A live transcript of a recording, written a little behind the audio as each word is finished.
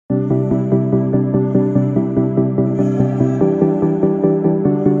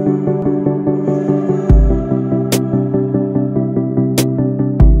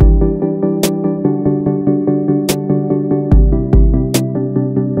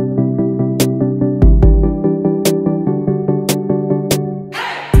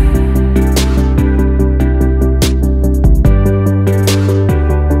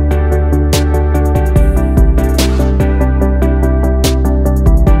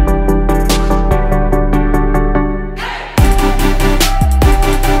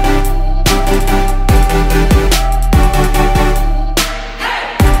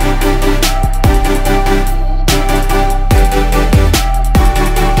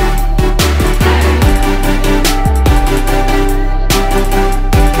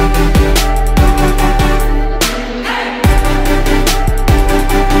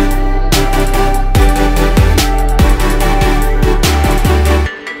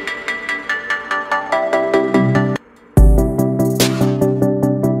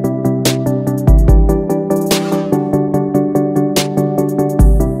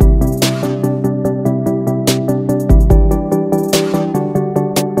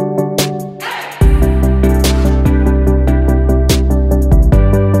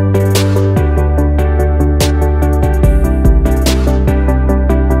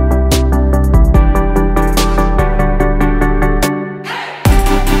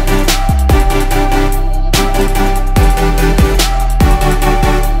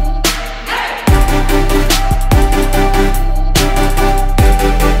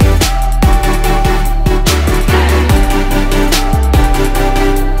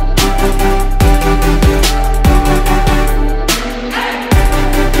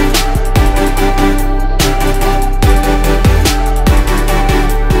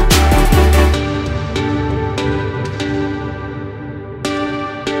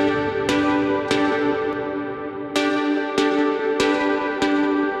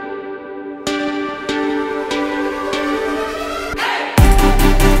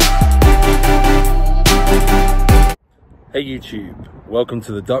Hey YouTube, welcome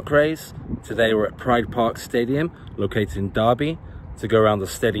to the Duck Race. Today we're at Pride Park Stadium, located in Derby, to go around the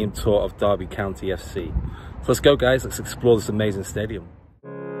stadium tour of Derby County FC. So let's go guys, let's explore this amazing stadium.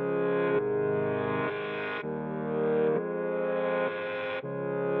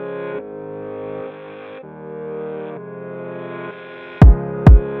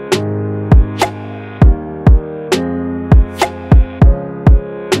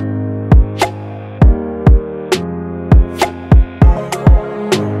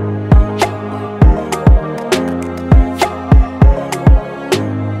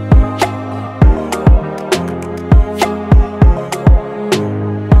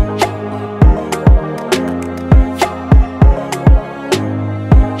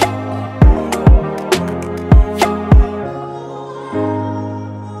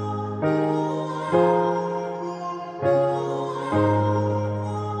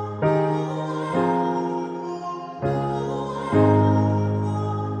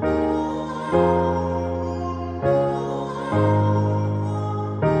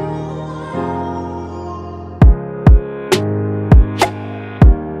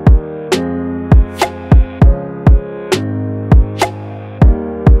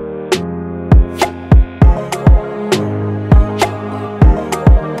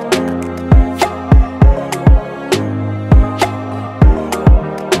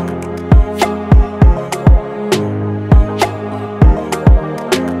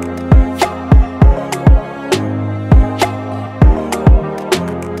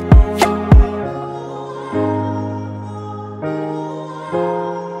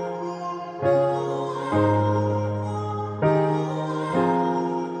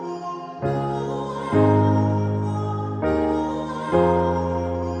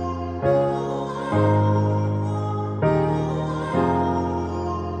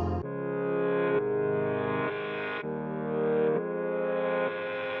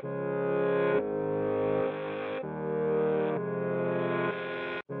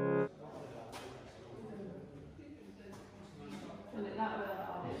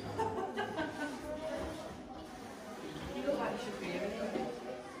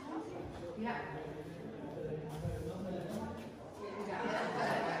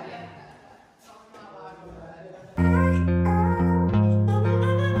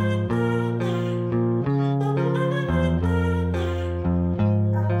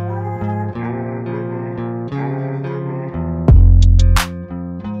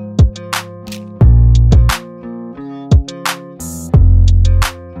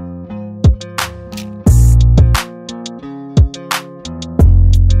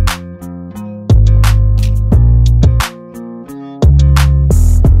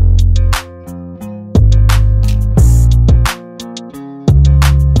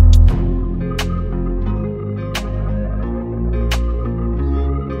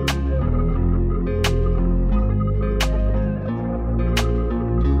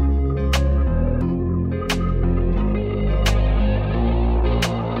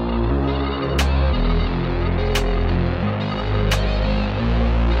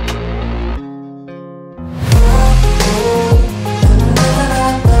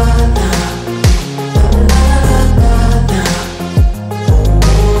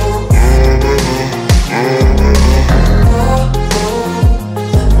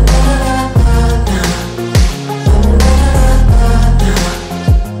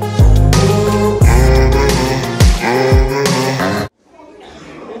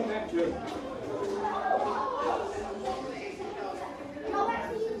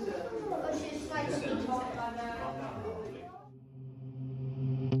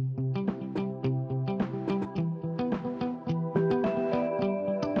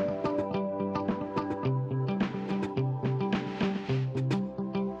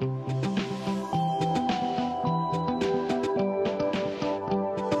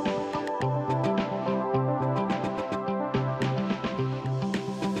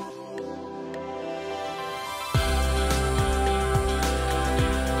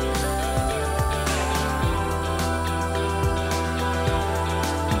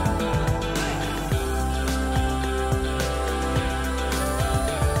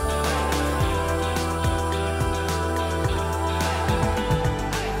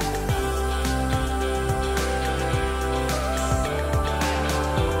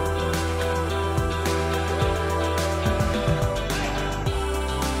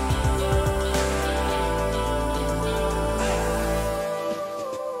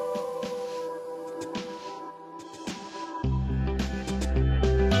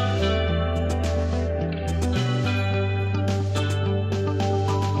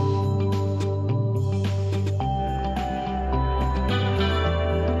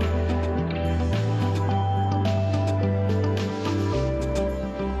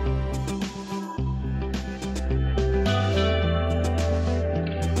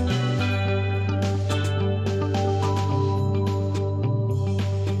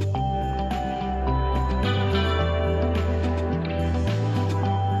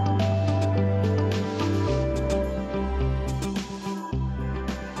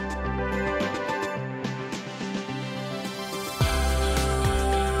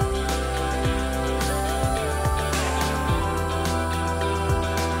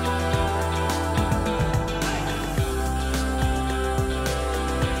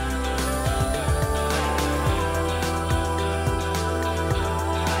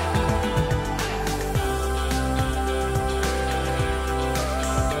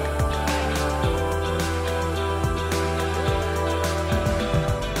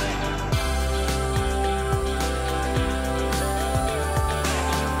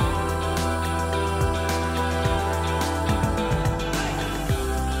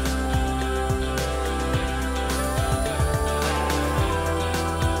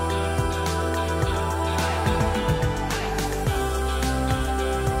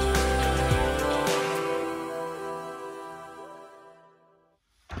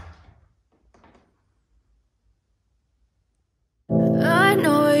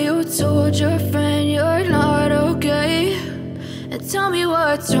 me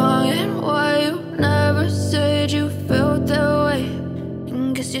what's wrong and why you never said you felt that way.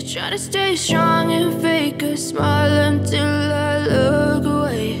 And guess you're trying to stay strong and fake a smile until I look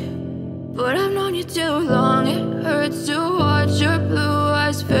away. But I've known you too long, it hurts to watch your blue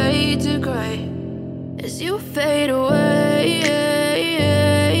eyes fade to gray as you fade away,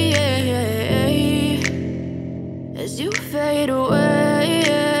 as you fade away.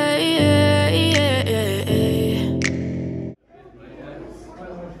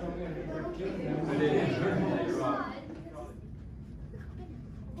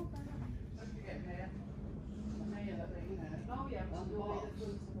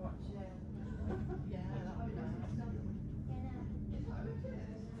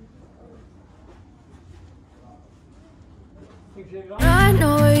 I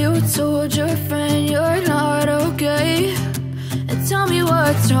know you told your friend you're not okay, and tell me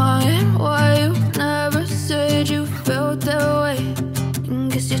what's wrong and why you never said you felt that way.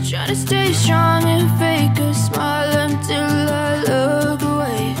 And guess you're trying to stay strong and fake a smile until I look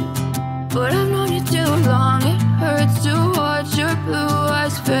away. But I've known you too long, it hurts to watch your blue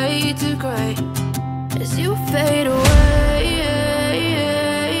eyes fade to gray as you fade away,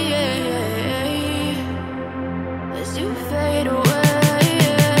 as you fade away.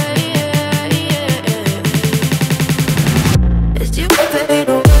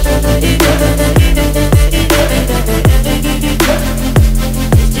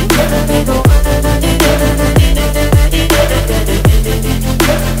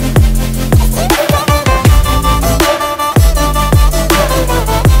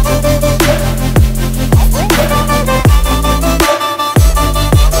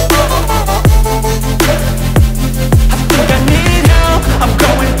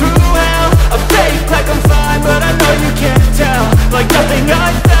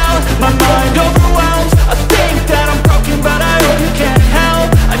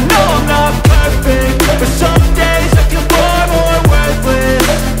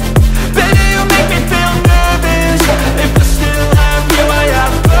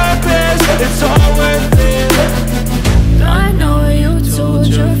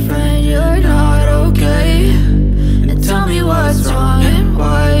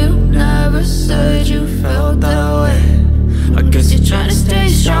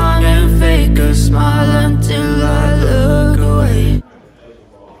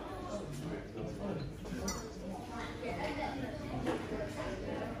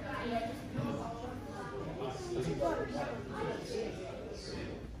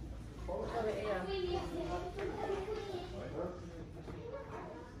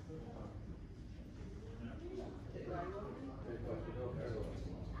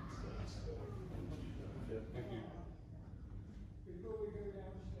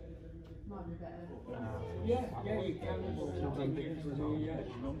 Yeah, you can.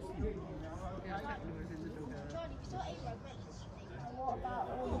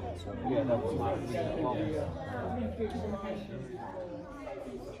 Yeah, that was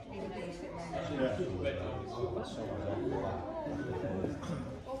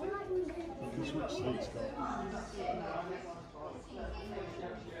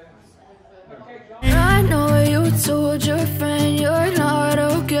I know you told your friend you're not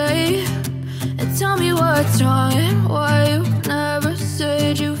okay, and tell me what's wrong and why you never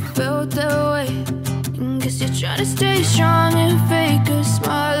said you felt that way. And guess you're trying to stay strong and fake a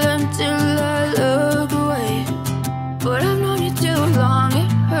smile until I look away. But I've known you too long,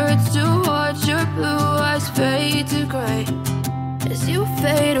 it hurts to watch your blue eyes fade to gray as you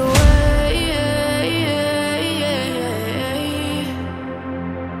fade away,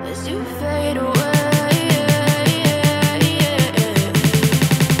 as you fade away.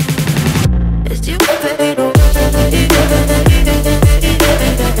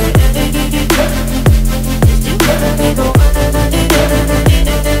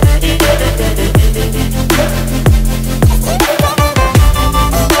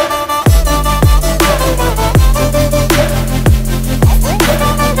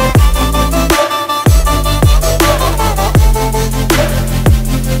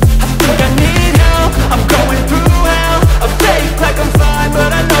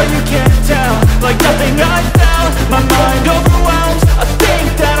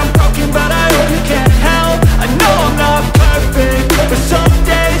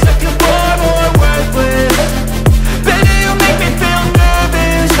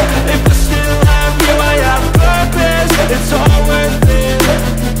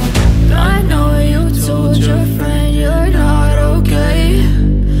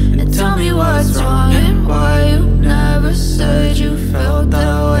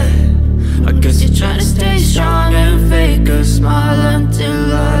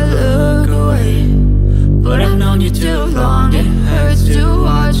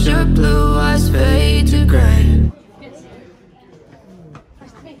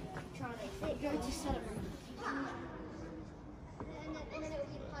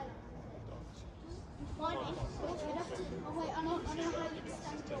 Oh wait, I know how you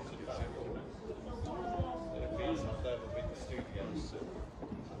stand up.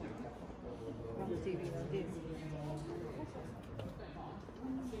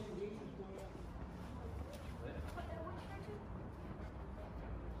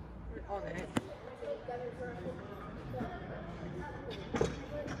 On it.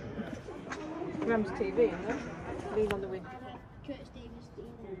 Rams TV, isn't it? Lean on the wing. Curtis Davis,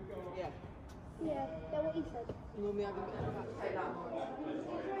 Yeah. yeah, that's what he said. You want me having to take that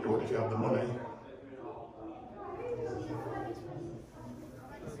much? What if you have the money?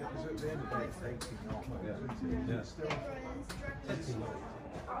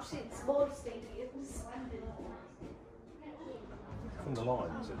 I've seen small stadiums. From the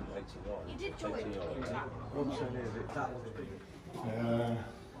lines in 89. You did join. 89. One turn here, that was big. Yeah.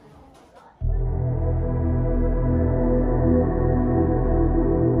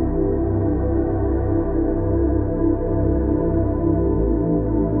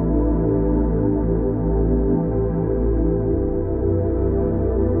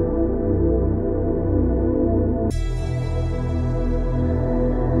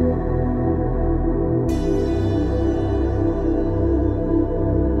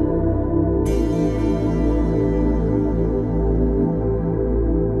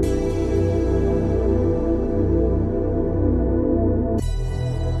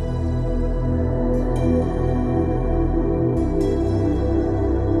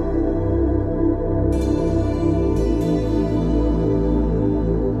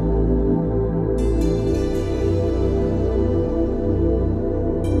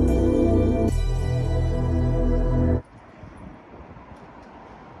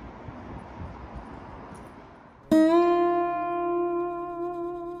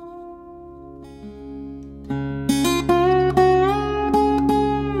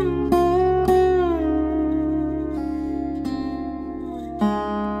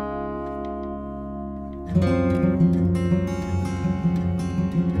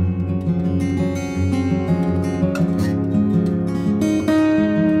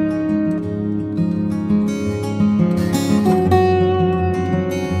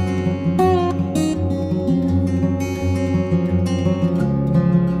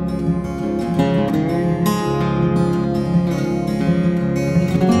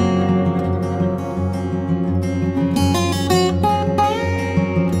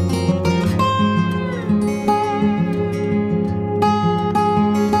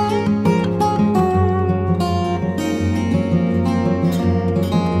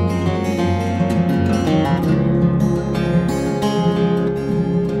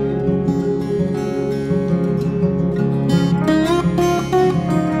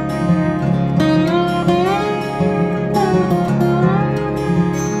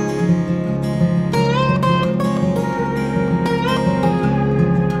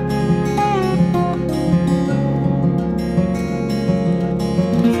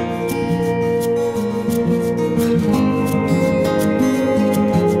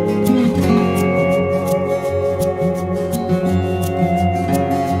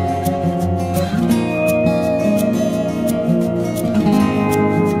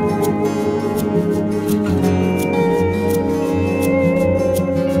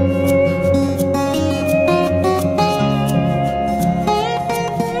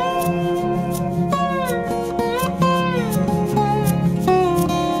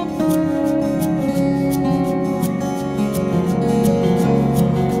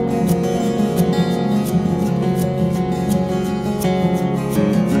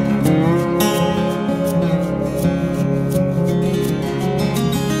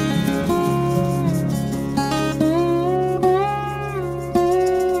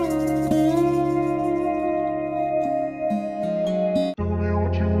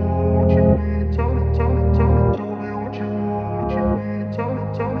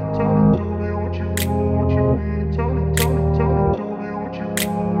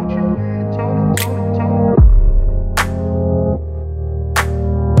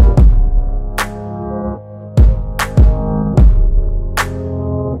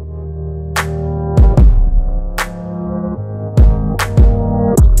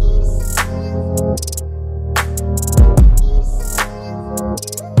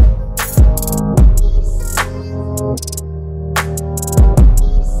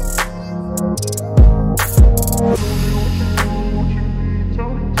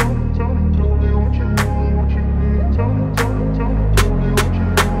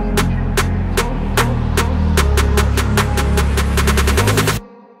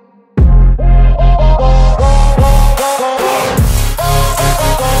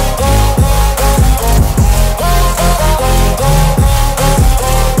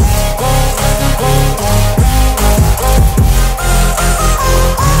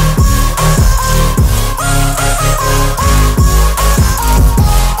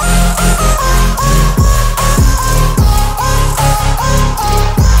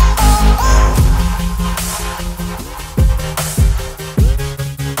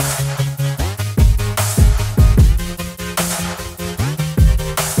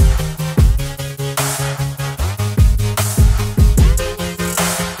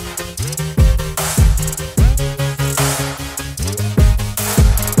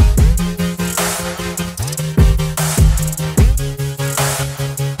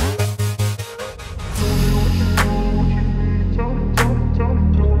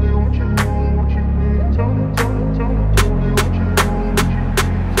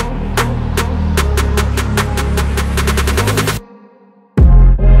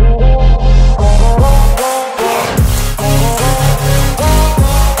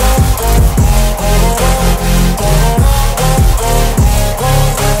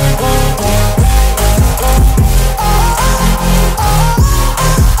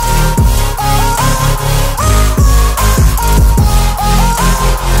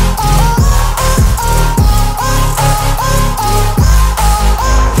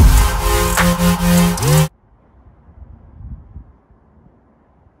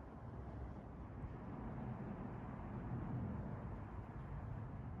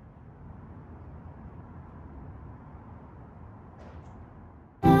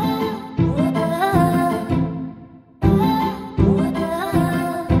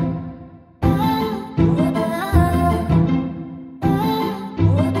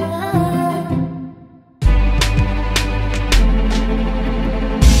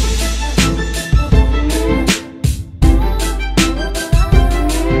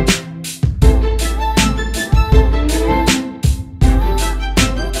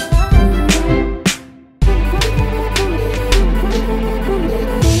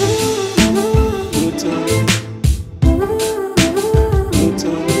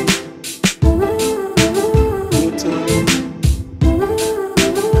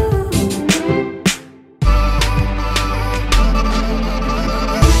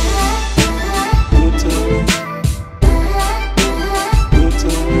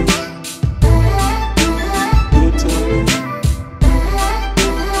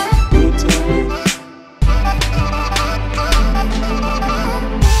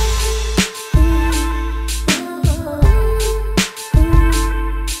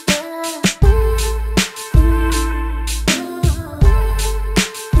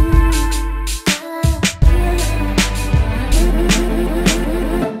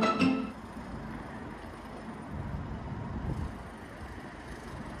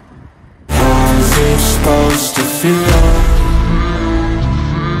 supposed to feel?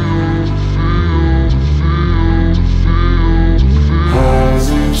 How's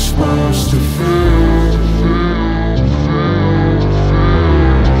it supposed to feel?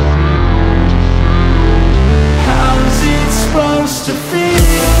 How's it supposed to feel?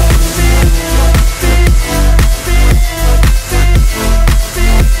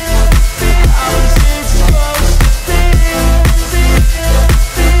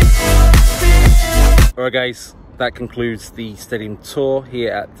 Alright guys, that concludes the stadium tour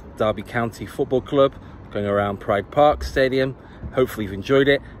here at Derby County Football Club, going around Pride Park Stadium. Hopefully you've enjoyed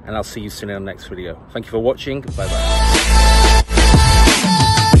it, and I'll see you soon in the next video. Thank you for watching. Bye bye.